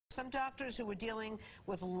Some doctors who were dealing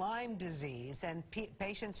with Lyme disease and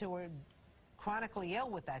patients who were chronically ill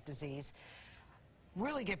with that disease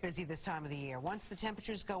really get busy this time of the year. Once the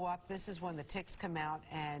temperatures go up, this is when the ticks come out,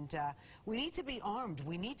 and we need to be armed.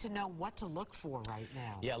 We need to know what to look for right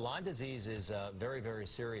now. Yeah, Lyme disease is very, very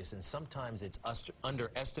serious, and sometimes it's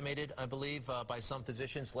underestimated, I believe, by some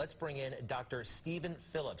physicians. Let's bring in Dr. Steven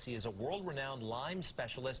Phillips. He is a world-renowned Lyme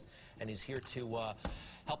specialist, and he's here to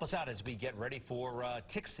help us out as we get ready for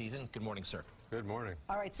tick season. Good morning, sir. Good morning.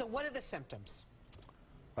 All right, so what are the symptoms?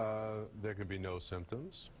 There can be no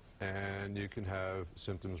symptoms, and you can have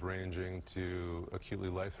symptoms ranging to acutely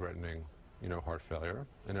life-threatening, heart failure,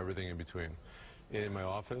 and everything in between. In my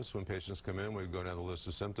office, when patients come in, we go down the list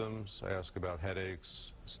of symptoms. I ask about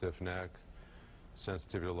headaches, stiff neck,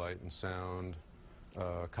 sensitivity to light and sound,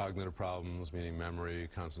 cognitive problems, meaning memory,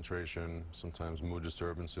 concentration, sometimes mood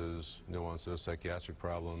disturbances, no onset of psychiatric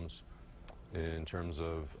problems. In terms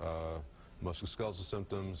of musculoskeletal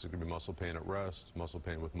symptoms, it could be muscle pain at rest, muscle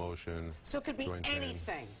pain with motion. So it could be joint pain.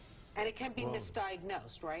 anything. And it can be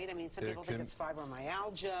misdiagnosed, right? I mean, some people think it's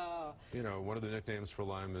fibromyalgia. One of the nicknames for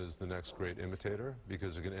Lyme is the next great imitator,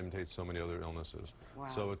 because it can imitate so many other illnesses. Wow.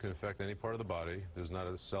 So it can affect any part of the body. There's not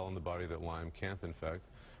a cell in the body that Lyme can't infect.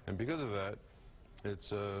 And because of that,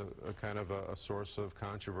 it's a kind of a source of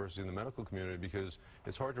controversy in the medical community, because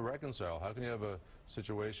it's hard to reconcile. How can you have a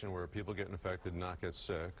situation where people get infected and not get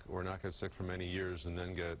sick, or not get sick for many years and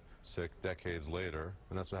then get sick decades later?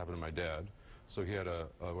 And that's what happened to my dad. So he had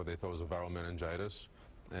what they thought was a viral meningitis,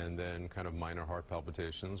 and then kind of minor heart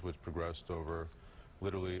palpitations, which progressed over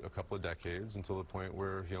literally a couple of decades until the point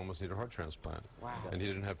where he almost needed a heart transplant. Wow. And he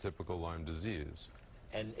didn't have typical Lyme disease.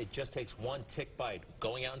 And it just takes one tick bite.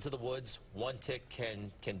 Going out into the woods, one tick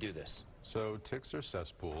can do this. So ticks are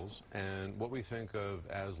cesspools, and what we think of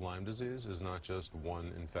as Lyme disease is not just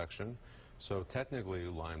one infection. So technically,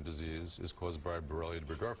 Lyme disease is caused by Borrelia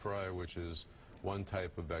burgdorferi, which is one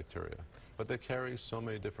type of bacteria. But they carry so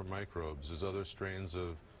many different microbes. There's other strains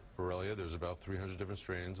of Borrelia. There's about 300 different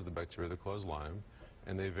strains of the bacteria that cause Lyme,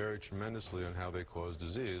 and they vary tremendously on how they cause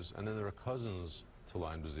disease. And then there are cousins to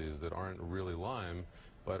Lyme disease that aren't really Lyme,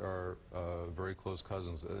 but are very close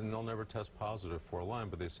cousins. And they'll never test positive for Lyme,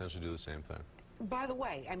 but they essentially do the same thing. By the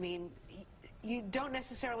way, I mean, you don't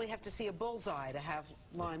necessarily have to see a bullseye to have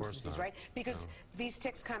Lyme disease, right? Because these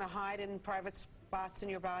ticks kind of hide in private spots in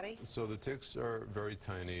your body? So the ticks are very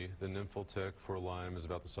tiny. The nymphal tick for Lyme is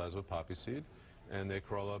about the size of a poppy seed, and they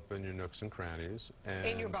crawl up in your nooks and crannies. And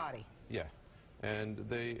in your body? Yeah. And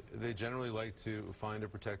they generally like to find a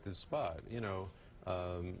protected spot,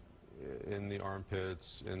 in the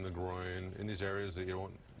armpits, in the groin, in these areas that you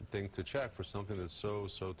don't think to check for something that's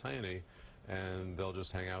so tiny, and they'll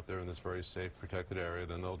just hang out there in this very safe, protected area.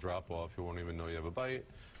 Then they'll drop off. You won't even know you have a bite.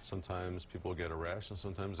 Sometimes people get a rash, and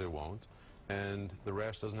sometimes they won't. And the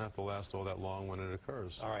rash doesn't have to last all that long when it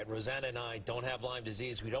occurs. All right, Rosanna and I don't have Lyme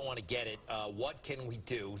disease. We don't want to get it. What can we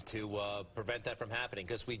do to prevent that from happening?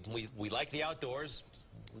 Because we like the outdoors.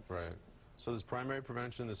 Right. So there's primary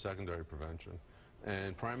prevention, there's secondary prevention.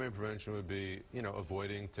 And primary prevention would be,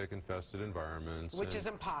 avoiding tick-infested environments. Which is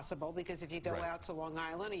impossible, because if you go out to Long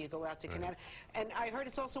Island or you go out to Connecticut. And I heard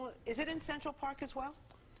it's also, is it in Central Park as well?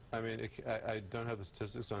 I mean, I don't have the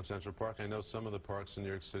statistics on Central Park. I know some of the parks in New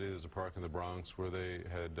York City. There's a park in the Bronx where they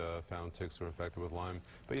had found ticks that were infected with Lyme.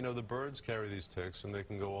 But, the birds carry these ticks, and they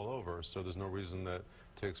can go all over. So there's no reason that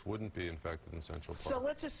ticks wouldn't be infected in Central Park. So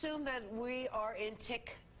let's assume that we are in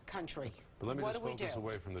tick country. But let me just focus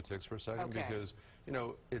away from the ticks for a second, because,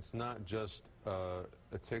 it's not just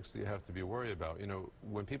ticks that you have to be worried about.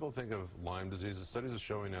 When people think of Lyme disease, the studies are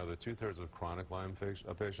showing now that 2/3 of chronic Lyme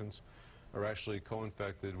patients are actually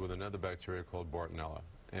co-infected with another bacteria called Bartonella.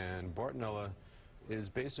 And Bartonella is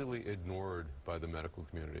basically ignored by the medical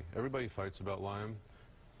community. Everybody fights about Lyme.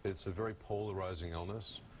 It's a very polarizing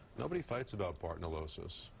illness. Nobody fights about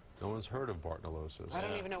Bartonellosis. No one's heard of Bartonellosis. I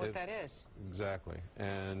don't even know what that is. Exactly.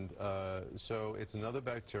 And so it's another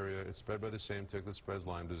bacteria. It's spread by the same tick that spreads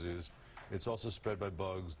Lyme disease. It's also spread by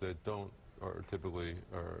bugs that are typically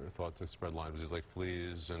thought to spread Lyme disease, like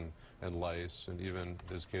fleas and lice, and even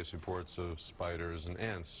there's case reports of spiders and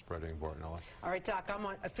ants spreading Bartonella. All right, Doc, I'm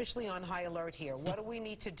officially on high alert here. What do we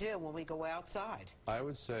need to do when we go outside? I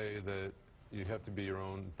would say that you have to be your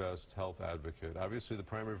own best health advocate. Obviously, the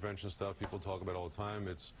primary prevention stuff people talk about all the time.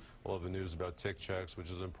 It's all of the news about tick checks, which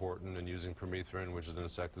is important, and using permethrin, which is an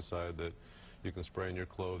insecticide that you can spray in your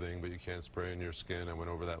clothing, but you can't spray in your skin. I went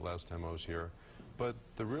over that last time I was here. But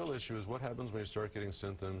the real issue is what happens when you start getting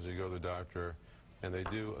symptoms, you go to the doctor, and they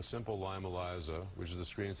do a simple Lyme ELISA, which is a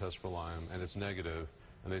screening test for Lyme, and it's negative,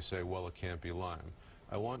 and they say, well, it can't be Lyme.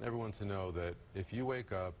 I want everyone to know that if you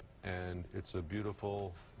wake up and it's a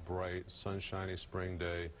beautiful, bright, sunshiny spring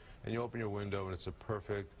day, and you open your window and it's a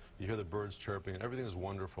perfect, you hear the birds chirping, and everything is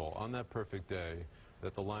wonderful, on that perfect day,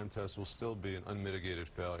 that the Lyme test will still be an unmitigated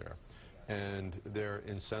failure. And they're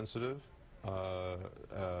insensitive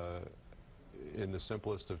in the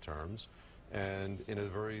simplest of terms, and in a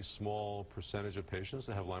very small percentage of patients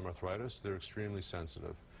that have Lyme arthritis, they're extremely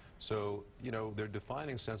sensitive. So, you know, they're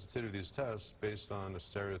defining sensitivity of these tests based on a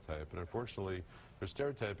stereotype, and unfortunately, they're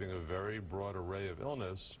stereotyping a very broad array of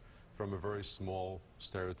illness from a very small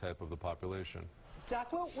stereotype of the population.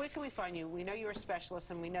 Doc, where can we find you? We know you're a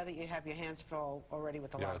specialist, and we know that you have your hands full already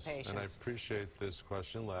with a lot of patients. Yes, and I appreciate this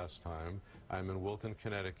question last time. I'm in Wilton,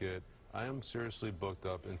 Connecticut. I am seriously booked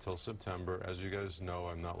up until September. As you guys know,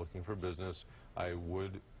 I'm not looking for business. I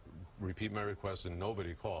would repeat my request, and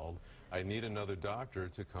nobody called. I need another doctor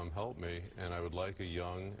to come help me, and I would like a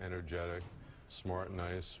young, energetic, smart,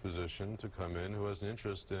 nice physician to come in who has an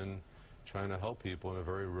interest in trying to help people in a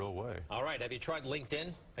very real way. All right, have you tried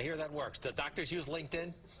LinkedIn? I hear that works. Do doctors use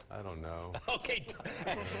LinkedIn? I don't know. Okay,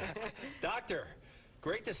 doctor,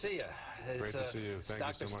 great to see you. Great to see you. Thank Dr.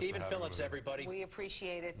 you so much Steven for having Phillips, me. everybody. We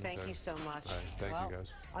appreciate it. Thank you so much. All right, thank you,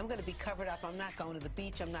 guys. I'm going to be covered up. I'm not going to the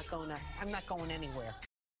beach. I'm not going anywhere.